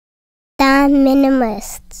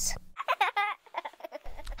Minimalists.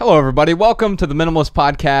 Hello, everybody. Welcome to the Minimalist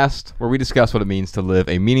Podcast, where we discuss what it means to live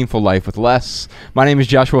a meaningful life with less. My name is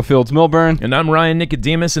Joshua Fields Milburn. And I'm Ryan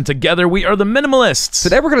Nicodemus, and together we are the Minimalists.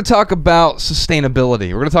 Today we're going to talk about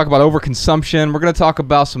sustainability. We're going to talk about overconsumption. We're going to talk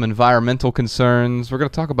about some environmental concerns. We're going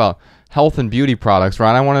to talk about health and beauty products,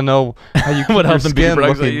 Ryan. I want to know how you keep What your health and beauty skin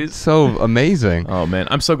products I looking use? so amazing. Oh, man.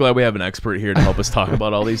 I'm so glad we have an expert here to help us talk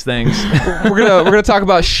about all these things. We're gonna talk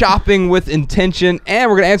about shopping with intention, and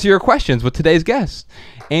we're going to answer your questions with today's guest.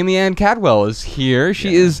 AmyAnn Cadwell is here.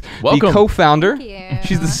 She is Welcome. the co-founder. Thank you.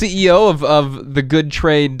 She's the CEO of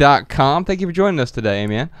thegoodtrade.com. Thank you for joining us today,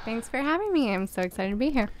 AmyAnn. Thanks for having me. I'm so excited to be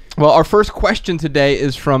here. Well, our first question today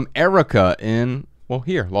is from Erica in,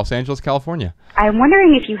 here, Los Angeles, California. I'm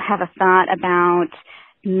wondering if you have a thought about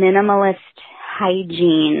minimalist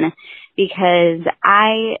hygiene, because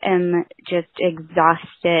I am just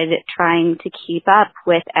exhausted trying to keep up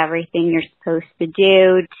with everything you're supposed to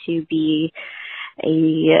do to be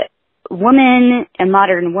a woman, a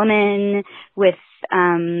modern woman with,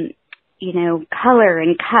 color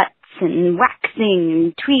and cuts and waxing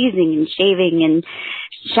and tweezing and shaving and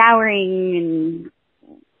showering and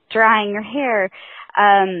drying your hair.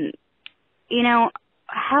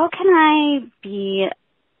 How can I be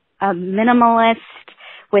a minimalist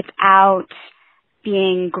without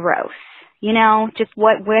being gross? Just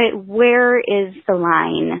where is the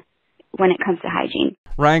line when it comes to hygiene?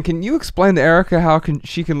 Ryan, can you explain to Erica how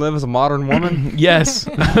she can live as a modern woman? Yes,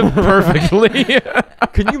 perfectly.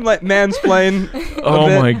 Can you mansplain?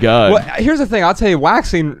 Oh, my God. Well, here's the thing. I'll tell you,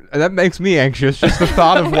 waxing, that makes me anxious. Just the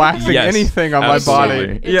thought of waxing Yes, anything on absolutely. my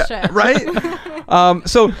body. It should. Right? I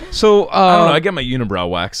don't know. I get my unibrow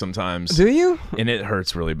wax sometimes. Do you? And it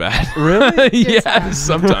hurts really bad. Really? Yes,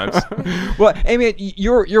 sometimes. Well, Amy,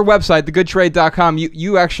 your website, thegoodtrade.com,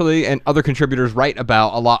 you actually and other contributors write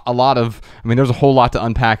about a lot of, there's a whole lot to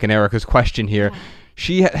unpack in Erica's question here. Yeah.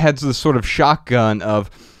 She had this sort of shotgun of,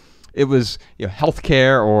 it was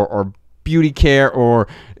healthcare or beauty care, or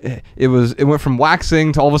it went from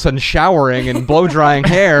waxing to all of a sudden showering and blow drying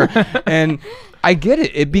hair, and I get it.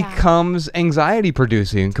 It becomes anxiety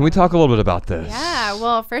producing. Can we talk a little bit about this? Yeah.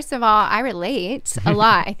 Well, first of all, I relate a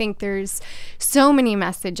lot. I think there's so many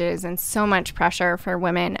messages and so much pressure for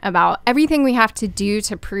women about everything we have to do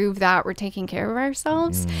to prove that we're taking care of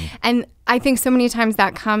ourselves. And I think so many times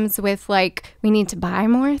that comes with we need to buy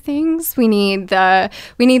more things. We need the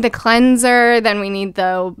cleanser, then we need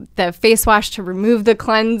the face wash to remove the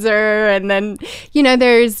cleanser, and then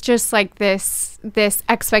there's just this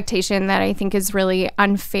expectation that I think is really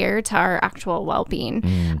unfair to our actual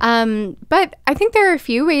well-being. But I think there are a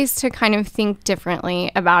few ways to kind of think differently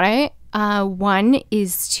about it. One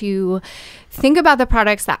is to think about the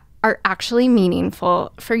products that are actually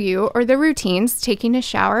meaningful for you, or the routines. Taking a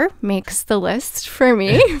shower makes the list for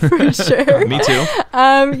me, for sure. Me too.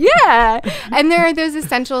 Yeah. And there are those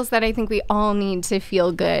essentials that I think we all need to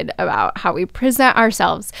feel good about how we present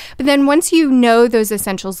ourselves. But then once you know those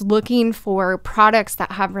essentials, looking for products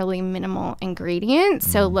that have really minimal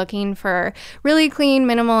ingredients, so looking for really clean,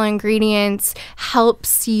 minimal ingredients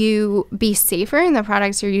helps you be safer in the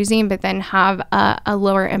products you're using, but then have a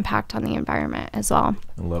lower impact on the environment as well.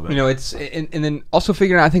 I love it. It's and then also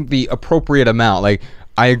figuring out, I think, the appropriate amount.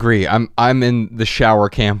 I agree. I'm in the shower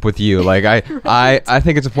camp with you. I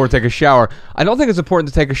think it's important to take a shower. I don't think it's important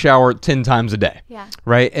to take a shower 10 times a day. Yeah.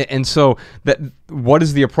 Right. And so what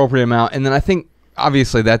is the appropriate amount? And then I think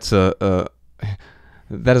obviously that is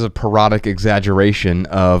a parodic exaggeration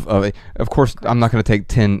of course I'm not going to take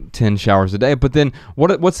 10 showers a day, but then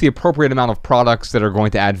what's the appropriate amount of products that are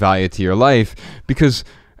going to add value to your life? Because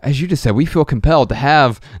as you just said, we feel compelled to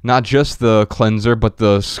have not just the cleanser, but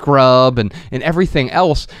the scrub and everything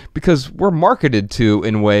else, because we're marketed to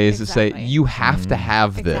in ways that say you have to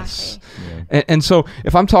have this. Yeah. And so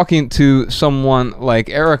if I'm talking to someone like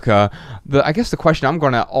Erica, I guess the question I'm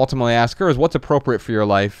going to ultimately ask her is, what's appropriate for your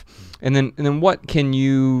life? And then what can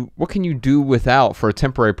you do without for a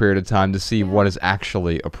temporary period of time to see what is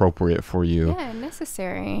actually appropriate for you? Yeah,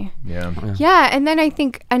 necessary. Yeah. Yeah, and then I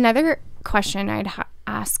think another question I'd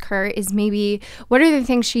ask her is maybe what are the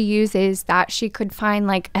things she uses that she could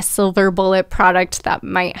find a silver bullet product that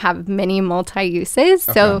might have many multi-uses.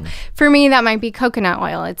 Okay. So for me, that might be coconut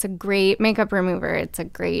oil. It's a great makeup remover. It's a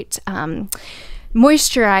great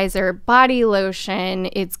moisturizer, body lotion.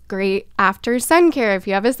 It's great after sun care if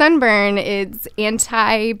you have a sunburn. It's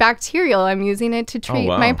antibacterial. I'm using it to treat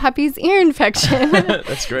my puppy's ear infection.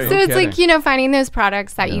 That's great. So it's finding those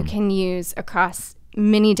products that you can use across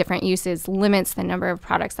many different uses limits the number of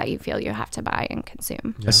products that you feel you have to buy and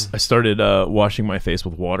consume. I started washing my face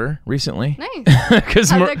with water recently. Nice. How's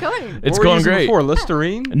that going? It's what were you going using great. Before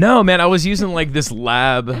Listerine? No, man, I was using like this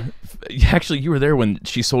lab. Actually, you were there when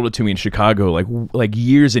she sold it to me in Chicago, like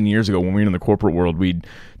years and years ago when we were in the corporate world. We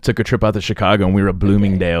took a trip out to Chicago and we were at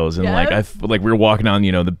Bloomingdale's, and we were walking down,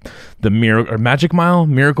 the Magic Mile,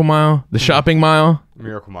 Miracle Mile, the shopping mile,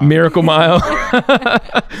 Miracle Mile,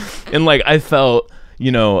 and like I felt.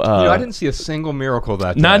 I didn't see a single miracle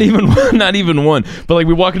that day. Not even one. But like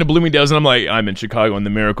we walk into Bloomingdale's and I'm like, I'm in Chicago in the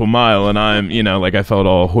Miracle Mile, and I'm, like I felt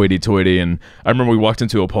all hoity-toity. And I remember we walked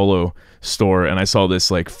into a polo store and I saw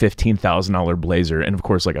this like $15,000 blazer, and of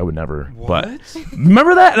course like I would never. What? But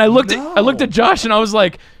remember that? And I looked at Josh and I was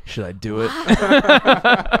like, should I do it?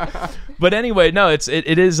 But anyway, no, it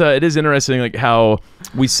is interesting like how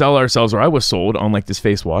we sell ourselves, or I was sold on like this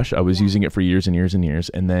face wash. I was using it for years and years and years,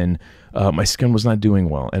 and then my skin was not doing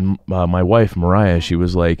well. And my wife, Mariah, she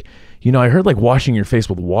was like, I heard like washing your face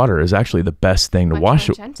with water is actually the best thing to wash.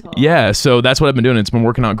 Gentle. Yeah, so that's what I've been doing. It's been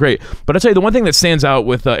working out great. But I'll tell you, the one thing that stands out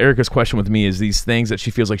with Erica's question with me is these things that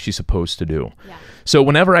she feels like she's supposed to do. Yeah. So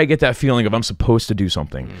whenever I get that feeling of I'm supposed to do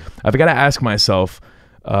something, I've got to ask myself,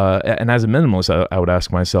 and as a minimalist, I would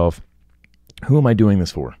ask myself, who am I doing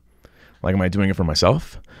this for? Like, am I doing it for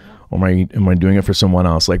myself? Or am I doing it for someone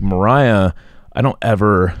else? Like Mariah, I don't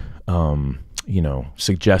ever...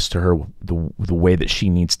 suggest to her the way that she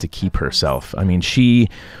needs to keep herself. I mean, she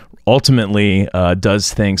ultimately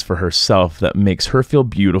does things for herself that makes her feel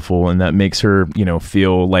beautiful and that makes her,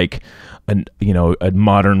 feel like a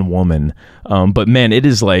modern woman. But man, it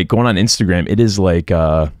is like going on Instagram. It is like,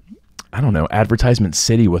 advertisement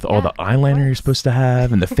city with all the eyeliner you're supposed to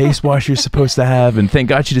have and the face wash you're supposed to have. And thank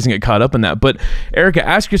God she doesn't get caught up in that. But Erica,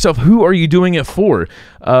 ask yourself, who are you doing it for?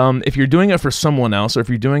 If you're doing it for someone else, or if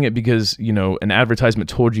you're doing it because, an advertisement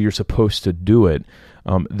told you you're supposed to do it,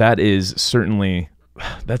 that is certainly...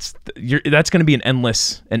 that's going to be an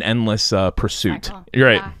endless pursuit. Cycle. You're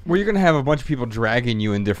right. Yeah. Well, you're going to have a bunch of people dragging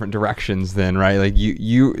you in different directions then, right? Like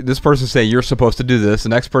this person say you're supposed to do this, the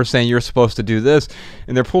next person saying you're supposed to do this,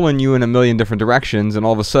 and they're pulling you in a million different directions, and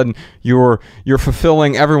all of a sudden you're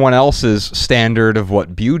fulfilling everyone else's standard of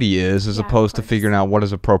what beauty is, as opposed to figuring out what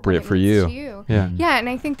is appropriate for you. Yeah, and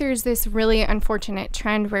I think there's this really unfortunate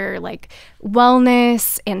trend where like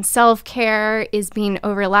wellness and self-care is being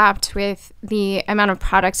overlapped with the amount of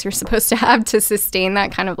products you're supposed to have to sustain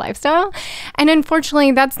that kind of lifestyle. And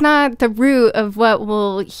unfortunately, that's not the root of what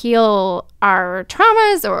will heal our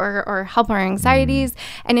traumas or help our anxieties.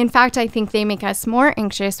 And in fact, I think they make us more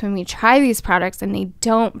anxious when we try these products and they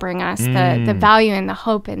don't bring us the value and the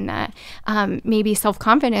hope and the maybe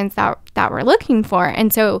self-confidence that we're looking for.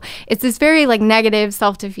 And so it's this very like negative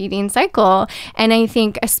self-defeating cycle. And I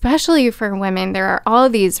think especially for women, there are all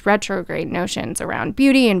these retrograde notions around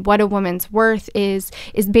beauty and what a woman's worth is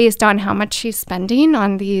based on how much she's spending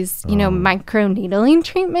on these, micro needling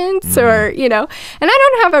treatments or, and I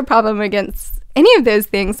don't have a problem against any of those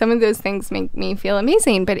things. Some of those things make me feel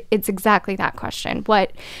amazing, but it's exactly that question.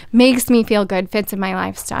 What makes me feel good, fits in my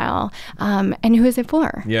lifestyle, and who is it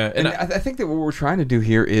for? Yeah, and I think that what we're trying to do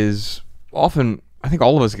here is often, I think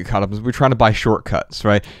all of us get caught up, is we're trying to buy shortcuts,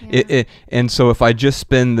 right? Yeah. And so if I just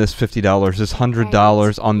spend this $50, this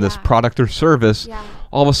 $100 on this product or service,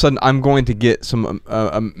 all of a sudden I'm going to get some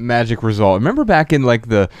a magic result. Remember back in like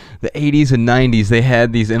the 80s and 90s, they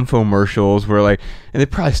had these infomercials where like, and they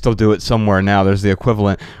probably still do it somewhere now, there's the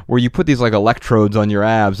equivalent, where you put these like electrodes on your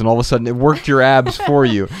abs and all of a sudden it worked your abs for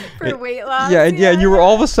you. For weight loss. Yeah, and you were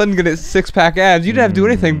all of a sudden going to six-pack abs. You didn't have to do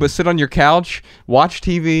anything but sit on your couch, watch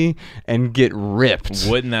TV, and get ripped.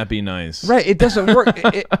 Wouldn't that be nice? Right, it doesn't work.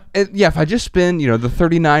 If I just spend, the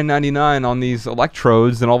 $39.99 on these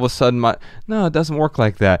electrodes, then all of a sudden no, it doesn't work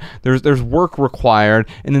like that. There's work required,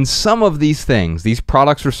 and then some of these things, these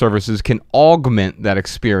products or services, can augment that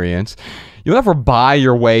experience. You'll never buy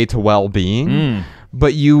your way to well-being,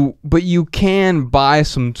 but you can buy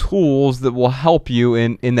some tools that will help you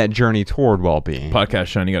in that journey toward well-being. Podcast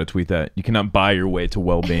Sean, you got to tweet that. You cannot buy your way to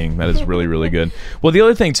well-being. That is really, really good. Well, the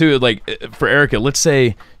other thing too, like for Erica, let's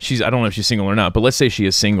say I don't know if she's single or not, but let's say she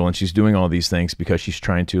is single and she's doing all these things because she's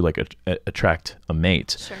trying to like attract a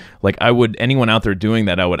mate. Sure. Like anyone out there doing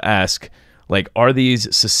that, I would ask, like, are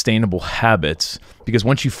these sustainable habits? Because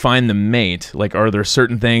once you find the mate, like, are there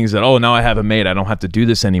certain things that, oh, now I have a mate, I don't have to do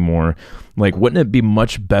this anymore? Like, wouldn't it be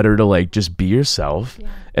much better to, like, just be yourself,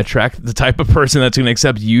 attract the type of person that's going to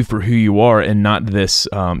accept you for who you are and not this,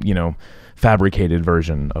 fabricated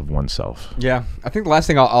version of oneself. Yeah, I think the last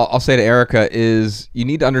thing I'll say to Erica is you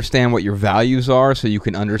need to understand what your values are so you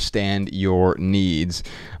can understand your needs.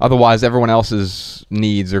 Otherwise, everyone else's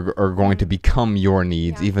needs are going to become your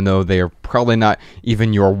needs, even though they are probably not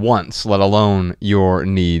even your wants, let alone your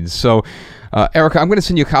needs. So, Erica, I'm going to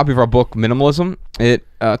send you a copy of our book, Minimalism. It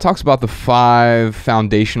talks about the 5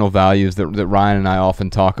 foundational values that Ryan and I often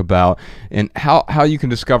talk about and how you can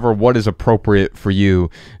discover what is appropriate for you.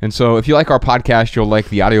 And so if you like our podcast, you'll like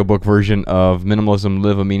the audiobook version of Minimalism,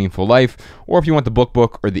 Live a Meaningful Life. Or if you want the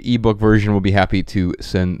book or the ebook version, we'll be happy to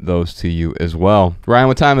send those to you as well. Ryan,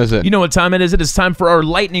 what time is it? You know what time it is? It is time for our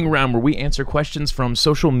lightning round where we answer questions from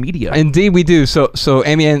social media. Indeed, we do. So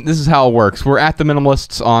AmyAnn, this is how it works. We're at the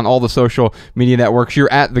Minimalists on all the social media networks.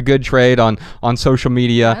 You're at The Good Trade on social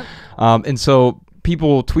media. Yep. And so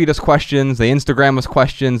people tweet us questions, they Instagram us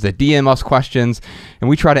questions, they DM us questions, and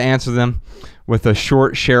we try to answer them with a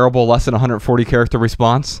short, shareable, less than 140 character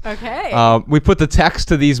response. Okay. We put the text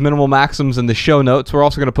to these minimal maxims in the show notes. We're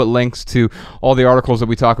also going to put links to all the articles that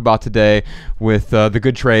we talk about today with The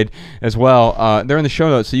Good Trade as well. They're in the show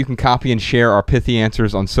notes, so you can copy and share our pithy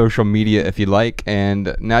answers on social media if you like.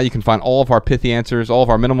 And now you can find all of our pithy answers, all of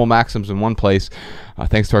our minimal maxims in one place,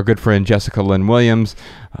 thanks to our good friend Jessica Lynn Williams,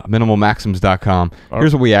 minimalmaxims.com.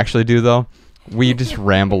 Here's what we actually do, though. We just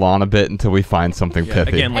ramble on a bit until we find something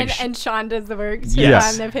pithy. Again, like and Sean does the work too.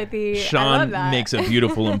 Yes. On the pithy. I Sean love that. makes it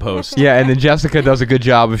beautiful in post. Yeah, and then Jessica does a good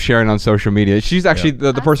job of sharing on social media. She's actually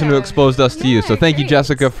the person who Awesome. exposed us to you. So thank you, Great.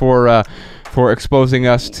 Jessica, for exposing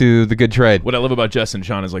us to The Good Trade. What I love about Jess and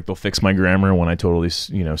Sean is like they'll fix my grammar when I totally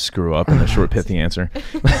screw up in a short pithy answer.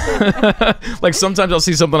 Like sometimes I'll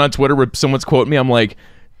see something on Twitter where someone's quoting me. I'm like,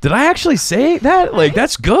 did I actually say that? Like,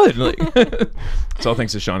 that's good. Like, it's all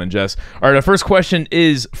thanks to Sean and Jess. All right, our first question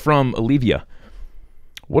is from Olivia.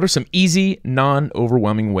 What are some easy,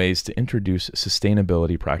 non-overwhelming ways to introduce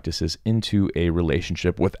sustainability practices into a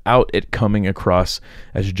relationship without it coming across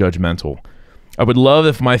as judgmental? I would love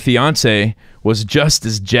if my fiance was just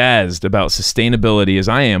as jazzed about sustainability as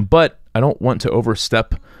I am, but I don't want to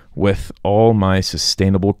overstep with all my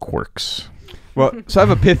sustainable quirks. Well, so I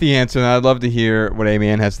have a pithy answer, and I'd love to hear what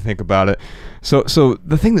AmyAnn has to think about it. So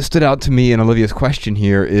the thing that stood out to me in Olivia's question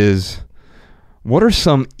here is, what are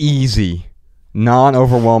some easy,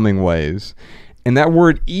 non-overwhelming ways? And that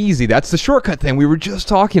word easy, that's the shortcut thing we were just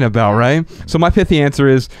talking about, right? So my pithy answer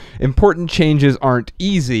is, important changes aren't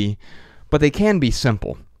easy, but they can be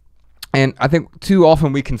simple. And I think too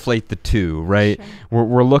often we conflate the two, right? Sure.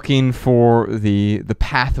 We're looking for the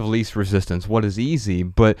path of least resistance. What is easy?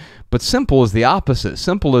 But simple is the opposite.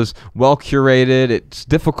 Simple is well curated. It's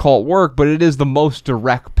difficult work, but it is the most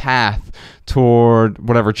direct path toward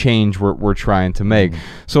whatever change we're trying to make.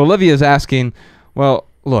 So Olivia is asking, well,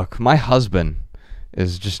 look, my husband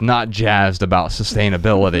is just not jazzed about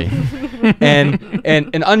sustainability. and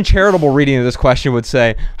an uncharitable reading of this question would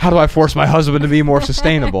say, how do I force my husband to be more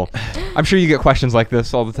sustainable? I'm sure you get questions like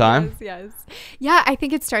this all the time. Yes. Yeah, I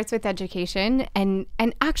think it starts with education and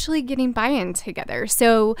actually getting buy-in together.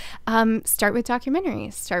 So start with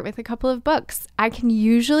documentaries, start with a couple of books. I can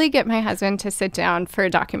usually get my husband to sit down for a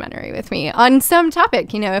documentary with me on some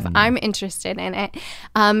topic. If I'm interested in it,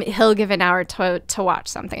 he'll give an hour to watch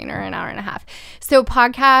something or an hour and a half. So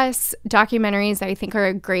podcasts, documentaries, I think are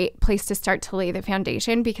a great place to start to lay the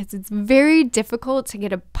foundation, because it's very difficult to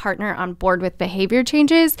get a partner on board with behavior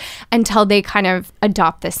changes until they kind of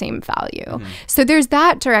adopt the same value. So there's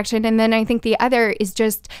that direction. And then I think the other is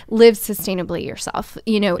just live sustainably yourself,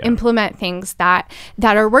 implement things that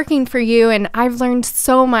are working for you. And I've learned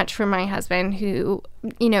so much from my husband, who,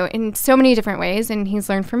 in so many different ways, and he's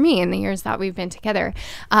learned from me in the years that we've been together,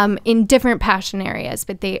 in different passion areas,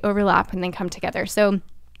 but they overlap and they come together. So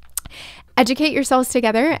educate yourselves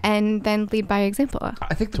together and then lead by example.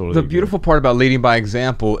 I think the beautiful part about leading by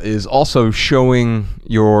example is also showing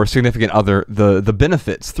your significant other the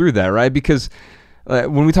benefits through that, right? Because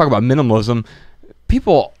when we talk about minimalism,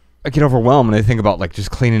 people get overwhelmed when they think about like just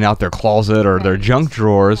cleaning out their closet or their junk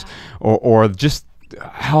drawers, or just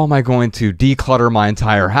how am I going to declutter my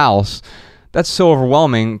entire house? That's so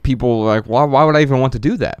overwhelming. People are like, why would I even want to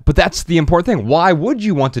do that? But that's the important thing. Why would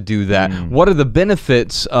you want to do that? What are the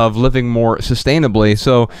benefits of living more sustainably?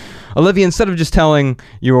 So, Olivia, instead of just telling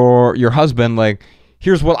your husband, like,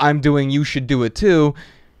 here's what I'm doing, you should do it too,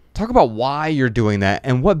 talk about why you're doing that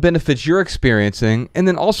and what benefits you're experiencing. And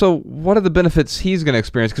then also, what are the benefits he's going to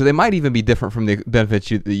experience? Because they might even be different from the benefits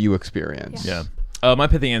that you experience. Yeah. My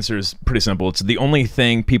pithy answer is pretty simple. It's the only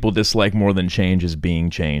thing people dislike more than change is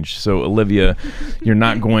being changed. So Olivia, you're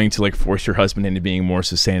not going to like force your husband into being more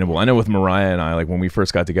sustainable. I know with Mariah and I, like when we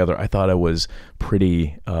first got together, I thought I was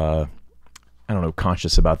pretty I don't know,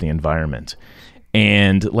 conscious about the environment.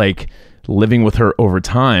 And like living with her over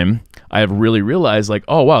time, I have really realized like,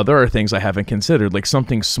 oh wow, there are things I haven't considered, like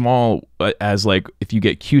something small as like if you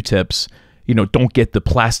get Q-tips, you know, don't get the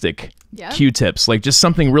plastic Q-tips, like just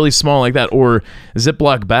something really small like that. Or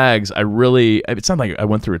Ziploc bags, it's not like I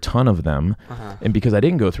went through a ton of them, and because I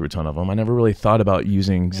didn't go through a ton of them, I never really thought about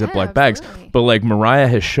using Ziploc bags. But like Mariah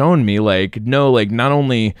has shown me, like, no, like not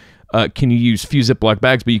only can you use few Ziploc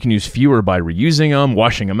bags, but you can use fewer by reusing them,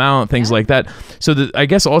 washing them out, things like that. So I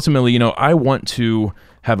guess ultimately, you know, I want to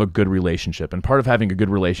have a good relationship, and part of having a good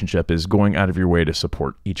relationship is going out of your way to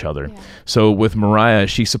support each other. So with Mariah,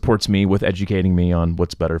 she supports me with educating me on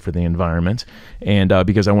what's better for the environment, and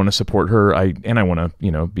because I want to support her, I want to,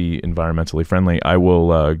 you know, be environmentally friendly, I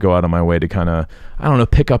will go out of my way to kind of, I don't know,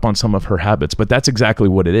 pick up on some of her habits. But that's exactly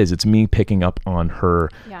what it is. It's me picking up on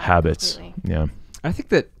her habits. Completely. Yeah. I think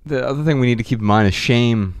that the other thing we need to keep in mind is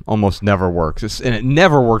shame almost never works, and it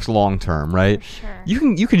never works long term, right? For sure.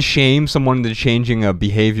 You can shame someone into changing a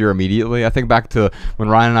behavior immediately. I think back to when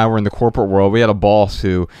Ryan and I were in the corporate world. We had a boss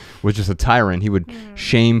who was just a tyrant. He would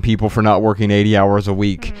shame people for not working 80 hours a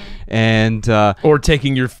week, and Or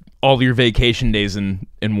taking all your vacation days in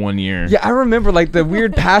 1 year. yeah, I remember like the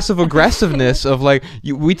weird passive aggressiveness of like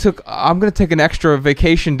I'm gonna take an extra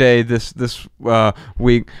vacation day this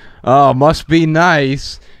week. Oh, must be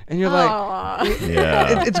nice. And you're like,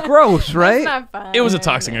 it's gross, right? Not fun. It was a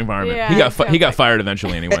toxic environment. Yeah, He got fired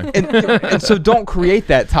eventually anyway. And so don't create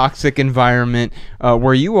that toxic environment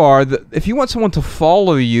where you are. If you want someone to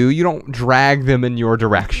follow you, you don't drag them in your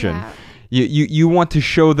direction. Yeah. You want to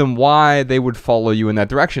show them why they would follow you in that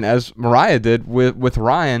direction. As Mariah did with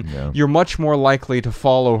Ryan, you're much more likely to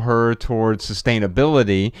follow her towards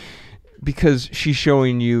sustainability because she's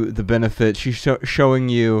showing you the benefits. She's showing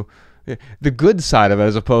you the good side of it,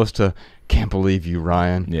 as opposed to, can't believe you,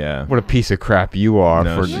 Ryan. Yeah. What a piece of crap you are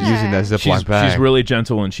for using that Ziploc bag. She's really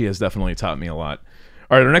gentle, and she has definitely taught me a lot.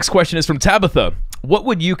 All right, our next question is from Tabitha. What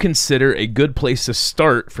would you consider a good place to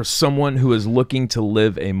start for someone who is looking to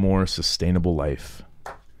live a more sustainable life?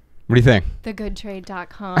 What do you think?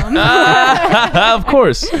 Thegoodtrade.com. Of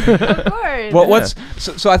course. Of course. Well,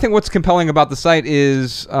 so I think what's compelling about the site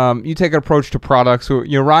is you take an approach to products.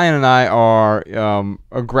 Ryan and I are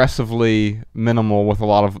aggressively minimal with a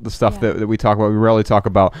lot of the stuff that we talk about. We rarely talk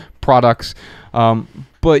about products.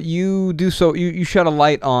 But you do so. You shed a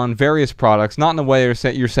light on various products, not in the way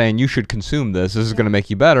you're saying you should consume this. This is going to make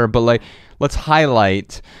you better, but like let's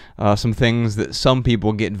highlight some things that some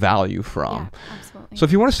people get value from. Yeah, absolutely. So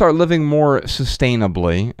if you want to start living more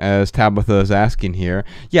sustainably, as Tabitha is asking here,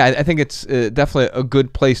 I think it's definitely a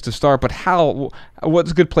good place to start. But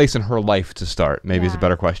what's a good place in her life to start? Maybe is a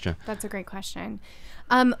better question. That's a great question.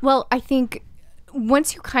 Well, I think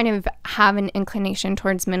once you kind of have an inclination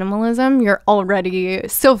towards minimalism, you're already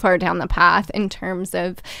so far down the path in terms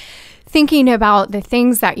of thinking about the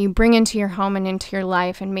things that you bring into your home and into your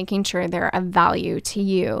life and making sure they're of value to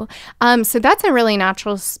you. So that's a really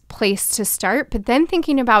natural place to start. But then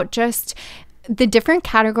thinking about just the different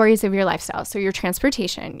categories of your lifestyle. So your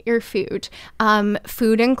transportation, your food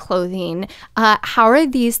and clothing. How are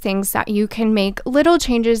these things that you can make little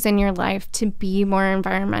changes in your life to be more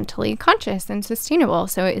environmentally conscious and sustainable?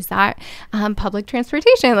 So is that public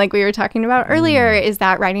transportation, like we were talking about earlier? Is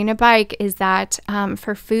that riding a bike? Is that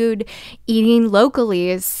for food? Eating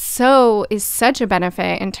locally is such a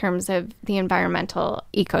benefit in terms of the environmental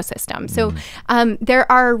ecosystem. So there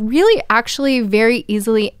are really actually very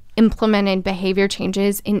easily implemented behavior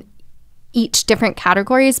changes in each different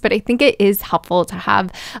categories, but I think it is helpful to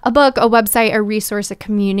have a book, a website, a resource, a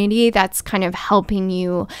community that's kind of helping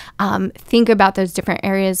you think about those different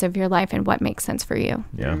areas of your life and what makes sense for you.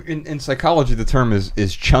 Yeah. In psychology, the term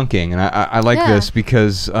is chunking, and I like this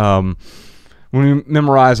because when we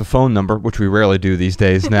memorize a phone number, which we rarely do these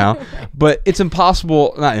days now, but it's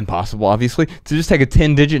not impossible, obviously, to just take a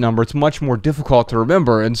 10-digit number. It's much more difficult to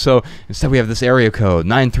remember. And so instead we have this area code,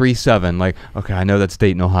 937, like, okay, I know that's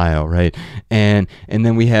Dayton, Ohio, right? And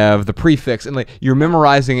then we have the prefix, and like you're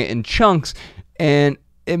memorizing it in chunks, and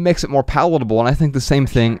it makes it more palatable. And I think the same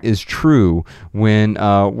thing is true when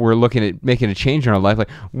we're looking at making a change in our life.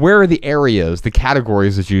 Like, where are the areas, the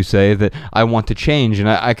categories, as you say, that I want to change? And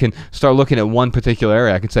I can start looking at one particular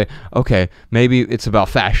area. I can say, okay, maybe it's about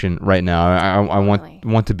fashion right now. I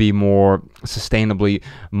want to be more sustainably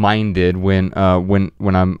minded when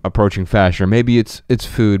I'm approaching fashion. Or maybe it's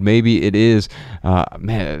food. Maybe it is,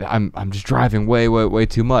 I'm just driving way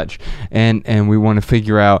too much. And we want to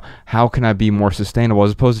figure out, how can I be more sustainable,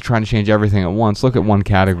 as opposed to trying to change everything at once. Look at one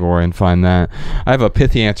category and find that. I have a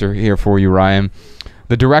pithy answer here for you, Ryan.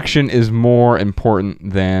 The direction is more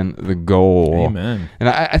important than the goal. Amen. And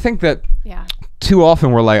I think that Yeah. too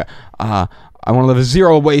often we're like, I want to live a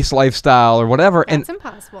zero waste lifestyle or whatever. That's And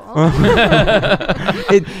impossible.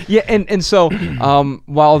 and so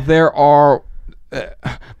while there are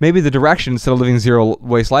maybe the direction, instead of living zero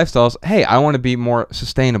waste lifestyles, hey, I want to be more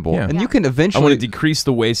sustainable. Yeah. And you can I eventually want to decrease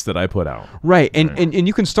the waste that I put out. right. And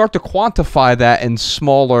you can start to quantify that in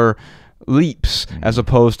smaller leaps as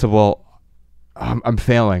opposed to, well, I'm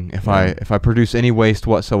failing. If I produce any waste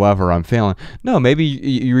whatsoever, I'm failing. No, maybe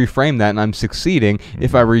you reframe that and I'm succeeding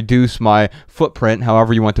if I reduce my footprint,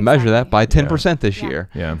 however you want to measure that, by 10% this year.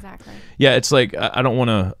 Yeah. Exactly. Yeah, it's like I don't want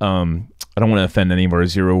to offend any of our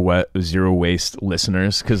zero waste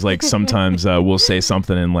listeners, because like sometimes we'll say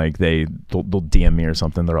something and like they'll DM me or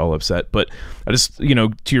something, they're all upset. But I just,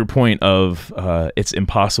 to your point of it's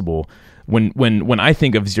impossible. When I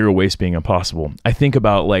think of zero waste being impossible, I think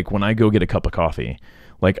about like when I go get a cup of coffee.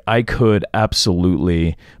 Like I could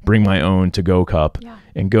absolutely bring my own to-go cup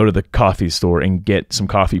and go to the coffee store and get some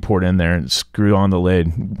coffee poured in there and screw on the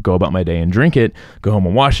lid, go about my day and drink it, go home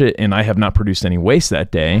and wash it, and I have not produced any waste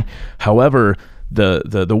that day. However,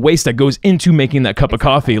 the waste that goes into making that cup of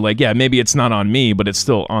coffee, like, yeah, maybe it's not on me, but it's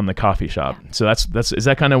still on the coffee shop. So that's is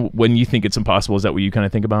that kind of when you think it's impossible? Is that what you kind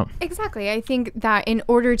of think about? Exactly. I think that in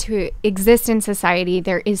order to exist in society,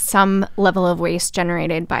 there is some level of waste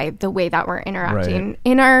generated by the way that we're interacting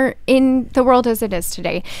in the world as it is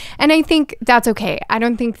today. And I think that's okay. I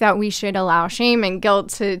don't think that we should allow shame and guilt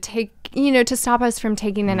to to stop us from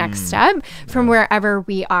taking the next step from wherever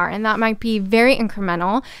we are. And that might be very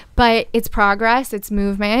incremental, but it's progress, it's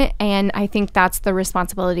movement. And I think that's the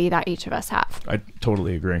responsibility that each of us have. I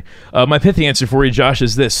totally agree. My pithy answer for you, Josh,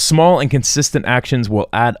 is this: small and consistent actions will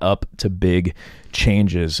add up to big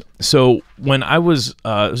changes. So when I was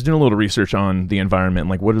doing a little research on the environment,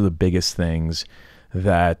 like what are the biggest things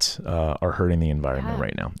that are hurting the environment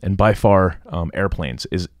right now, and by far airplanes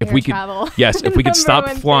is if Air we could travel. yes if we could stop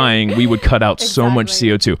flying, we would cut out so much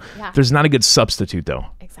CO2. Yeah. There's not a good substitute though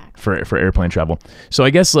Exactly. for airplane travel. So I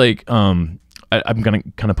guess like I'm gonna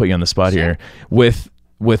kind of put you on the spot here with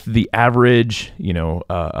the average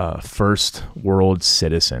first world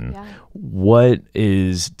citizen. What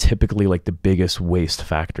is typically like the biggest waste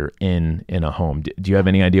factor in a home? Do you have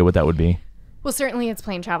any idea what that would be? Well, certainly it's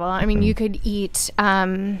plane travel. I mean, you could eat,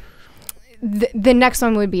 the next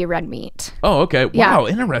one would be red meat. Oh, okay. Wow,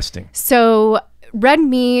 interesting. So red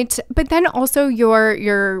meat, but then also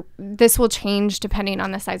this will change depending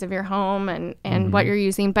on the size of your home and what you're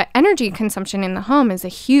using. But energy consumption in the home is a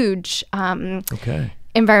huge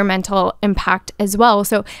environmental impact as well.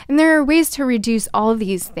 So, and there are ways to reduce all of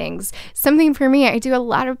these things. Something for me, I do a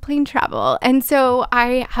lot of plane travel. And so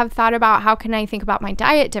I have thought about how can I think about my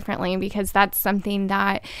diet differently, because that's something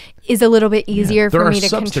that is a little bit easier for me to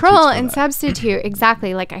control and substitute.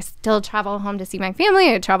 Exactly. Like I still travel home to see my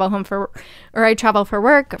family. I travel for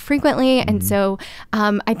work frequently. And so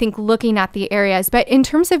I think looking at the areas, but in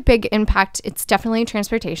terms of big impact, it's definitely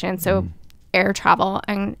transportation. So air travel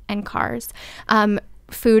and cars.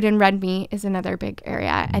 Food and red meat is another big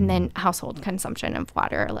area, and then household consumption of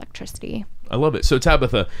water, electricity. I love it. So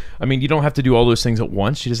Tabitha, I mean, you don't have to do all those things at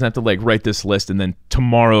once. She doesn't have to like write this list and then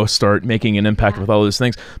tomorrow start making an impact with all those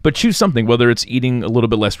things. But choose something, whether it's eating a little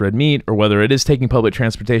bit less red meat or whether it is taking public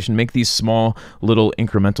transportation. Make these small little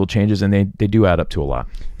incremental changes, and they do add up to a lot.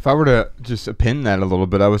 If I were to just append that a little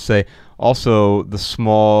bit, I would say also the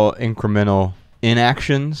small incremental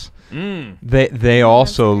inactions. They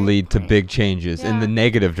also lead to big changes in the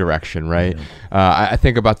negative direction, right? I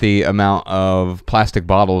think about the amount of plastic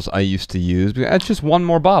bottles I used to use. It's just one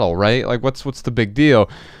more bottle, right? Like what's the big deal?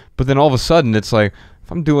 But then all of a sudden it's like,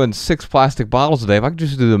 if I'm doing 6 plastic bottles a day, if I could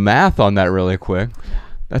just do the math on that really quick,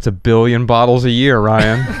 that's 1 billion bottles a year,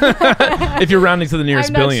 Ryan. If you're rounding to the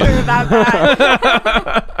nearest billion. I'm not sure about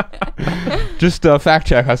that. Just fact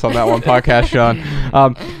check us on that one podcast, Sean.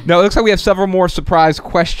 Now it looks like we have several more surprise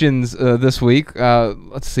questions this week.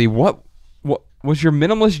 Let's see. What was your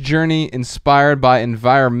minimalist journey inspired by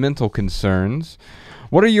environmental concerns?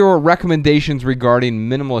 What are your recommendations regarding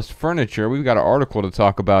minimalist furniture? We've got an article to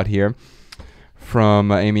talk about here from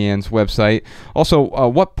AmyAnn's website. Also,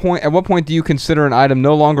 at what point do you consider an item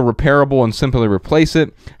no longer repairable and simply replace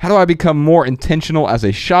it? How do I become more intentional as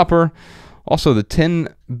a shopper? Also, the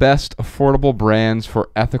 10 best affordable brands for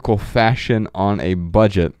ethical fashion on a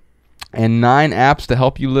budget. And 9 apps to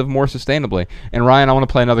help you live more sustainably. And Ryan, I want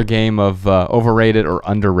to play another game of overrated or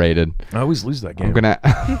underrated. I always lose that game. We're gonna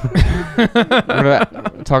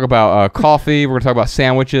talk about coffee. We're going to talk about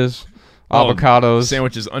sandwiches, avocados.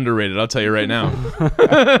 Sandwich is underrated, I'll tell you right now.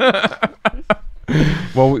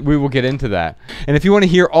 Well, we will get into that. And if you want to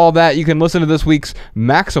hear all that, you can listen to this week's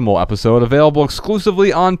Maximal episode, available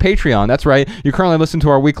exclusively on Patreon. That's right. You currently listen to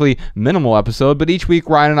our weekly Minimal episode, but each week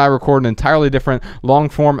Ryan and I record an entirely different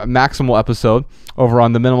long-form Maximal episode over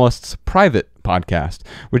on the Minimalists private podcast,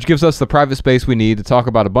 which gives us the private space we need to talk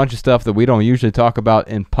about a bunch of stuff that we don't usually talk about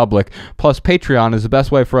in public. Plus, Patreon is the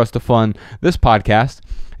best way for us to fund this podcast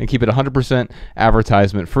and keep it 100%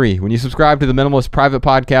 advertisement free. When you subscribe to the Minimalist private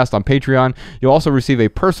podcast on Patreon, you'll also receive a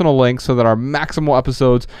personal link so that our Maximal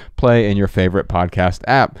episodes play in your favorite podcast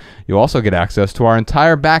app. You'll also get access to our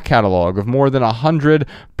entire back catalog of more than 100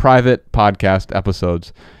 private podcast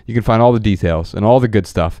episodes. You can find all the details and all the good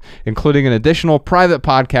stuff, including an additional private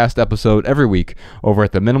podcast episode every week over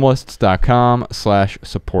at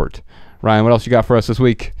theminimalists.com/support. Ryan, what else you got for us this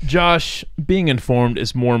week? Josh, being informed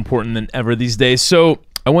is more important than ever these days, so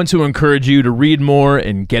I want to encourage you to read more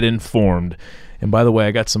and get informed. And by the way,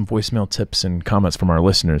 I got some voicemail tips and comments from our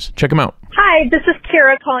listeners. Check them out. Hi, this is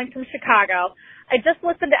Kira calling from Chicago. I just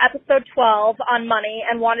listened to episode 12 on money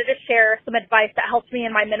and wanted to share some advice that helped me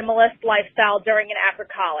in my minimalist lifestyle during and after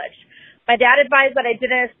college. My dad advised that I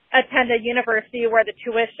didn't attend a university where the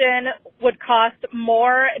tuition would cost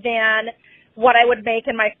more than what I would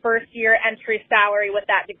make in my first year entry salary with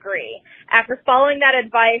that degree. After following that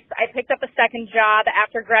advice, I picked up a second job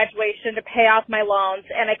after graduation to pay off my loans,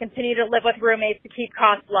 and I continue to live with roommates to keep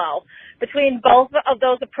costs low. Between both of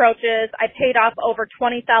those approaches, I paid off over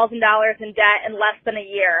 $20,000 in debt in less than a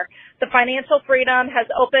year. The financial freedom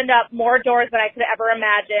has opened up more doors than I could ever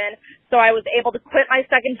imagine, so I was able to quit my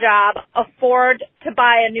second job, afford to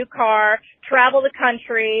buy a new car, travel the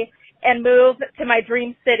country, and move to my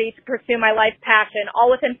dream city to pursue my life passion, all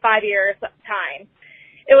within 5 years' time.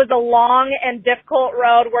 It was a long and difficult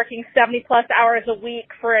road, working 70-plus hours a week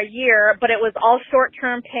for a year, but it was all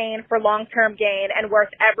short-term pain for long-term gain and worth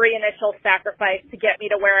every initial sacrifice to get me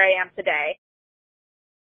to where I am today.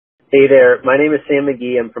 Hey there, my name is Sam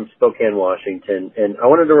McGee. I'm from Spokane, Washington, and I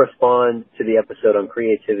wanted to respond to the episode on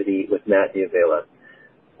creativity with Matt D'Avella.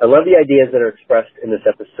 I love the ideas that are expressed in this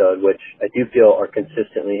episode, which I do feel are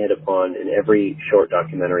consistently hit upon in every short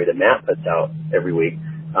documentary that Matt puts out every week.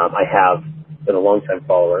 I have been a long-time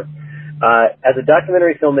follower. As a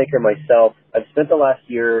documentary filmmaker myself, I've spent the last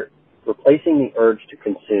year replacing the urge to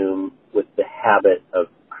consume with the habit of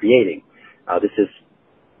creating. This is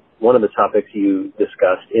one of the topics you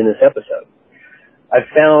discussed in this episode. I've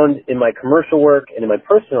found in my commercial work and in my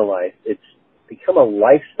personal life, it's become a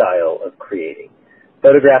lifestyle of creating.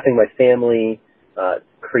 Photographing my family,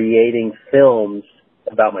 creating films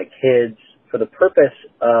about my kids for the purpose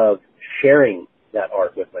of sharing that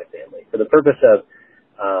art with my family, for the purpose of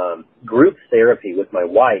group therapy with my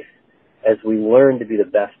wife as we learn to be the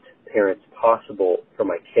best parents possible for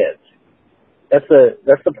my kids. That's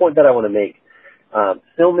the point that I want to make.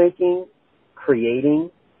 Filmmaking, creating,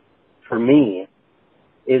 for me,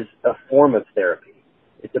 is a form of therapy.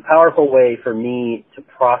 It's a powerful way for me to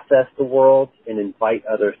process the world and invite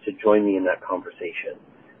others to join me in that conversation.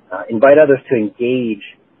 Invite others to engage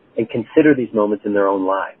and consider these moments in their own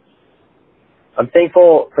lives. I'm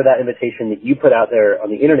thankful for that invitation that you put out there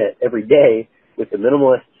on the internet every day with the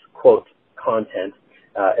Minimalists quote content,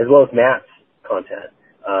 as well as Matt's content.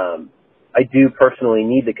 I do personally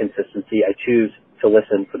need the consistency. I choose to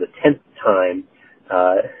listen for the 10th time,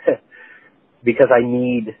 because I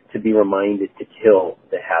need to be reminded to kill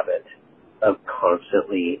the habit of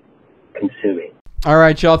constantly consuming. All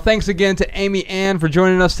right, y'all. Thanks again to AmyAnn for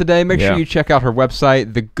joining us today. Make sure you check out her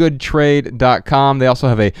website, thegoodtrade.com. They also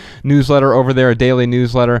have a newsletter over there, a daily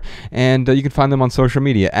newsletter, and you can find them on social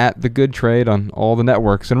media at The Good Trade on all the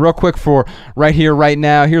networks. And real quick for right here, right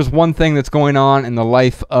now, here's one thing that's going on in the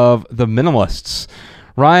life of the Minimalists.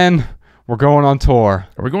 Ryan, we're going on tour.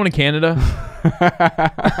 Are we going to Canada?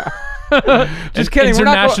 Just kidding.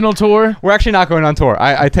 International tour? We're actually not going on tour.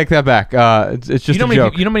 I take that back. It's just a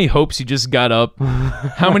joke. You know how many hopes you just got up?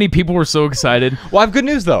 How many people were so excited? Well, I have good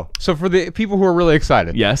news, though. So for the people who are really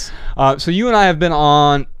excited. Yes. So you and I have been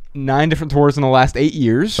on 9 different tours in the last 8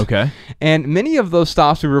 years. Okay. And many of those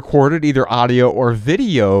stops we recorded either audio or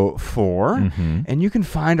video for. Mm-hmm. And you can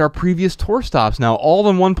find our previous tour stops now all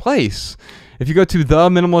in one place. If you go to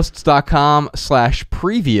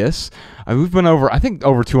theminimalists.com/previous, we've been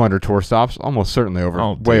over 200 tour stops, almost certainly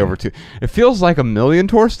way over 2. It feels like 1 million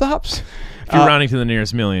tour stops. If you're rounding to the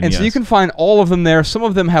nearest million, and so you can find all of them there. Some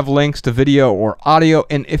of them have links to video or audio.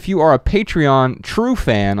 And if you are a Patreon true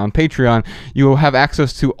fan on Patreon, you will have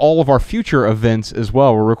access to all of our future events as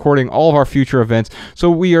well. We're recording all of our future events.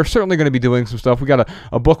 So we are certainly going to be doing some stuff. We got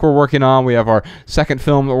a book we're working on. We have our second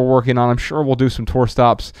film that we're working on. I'm sure we'll do some tour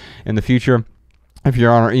stops in the future. If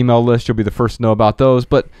you're on our email list, you'll be the first to know about those.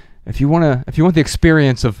 But if you want the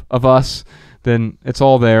experience of us, then it's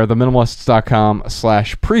all there.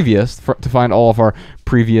 theminimalists.com/previous to find all of our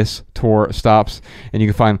previous tour stops. And you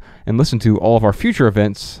can find and listen to all of our future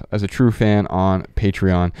events as a true fan on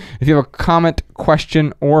Patreon. If you have a comment,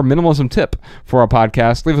 question, or minimalism tip for our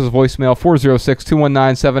podcast, leave us a voicemail,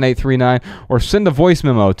 406-219-7839, or send a voice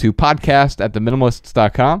memo to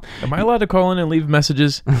podcast@theminimalists.com. Am I allowed to call in and leave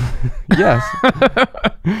messages? Yes.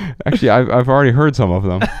 Actually, I've already heard some of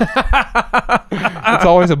them. It's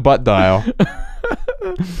always a butt dial.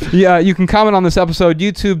 Yeah, you can comment on this episode,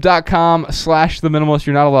 youtube.com/theminimalist.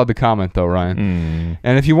 You're not allowed to comment, though, Ryan.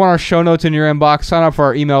 And if you want our show notes in your inbox, sign up for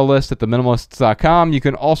our email list at theminimalists.com. You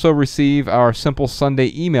can also receive our Simple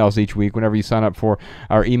Sunday emails each week whenever you sign up for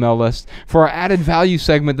our email list. For our added value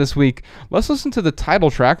segment this week, let's listen to the title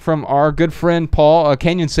track from our good friend Paul,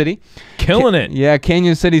 Canyon City. Killing it. Yeah,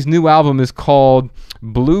 Canyon City's new album is called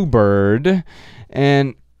Bluebird.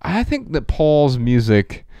 And I think that Paul's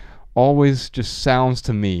music always just sounds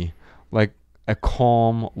to me like a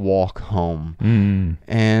calm walk home.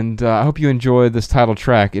 And I hope you enjoy this title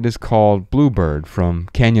track. It is called Bluebird from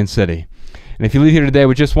Canyon City. And if you leave here today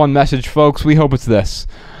with just one message, folks, we hope it's this: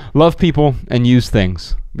 love people and use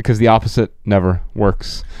things, because the opposite never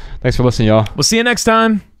works. Thanks for listening, y'all. We'll see you next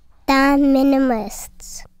time. The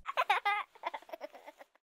Minimalists.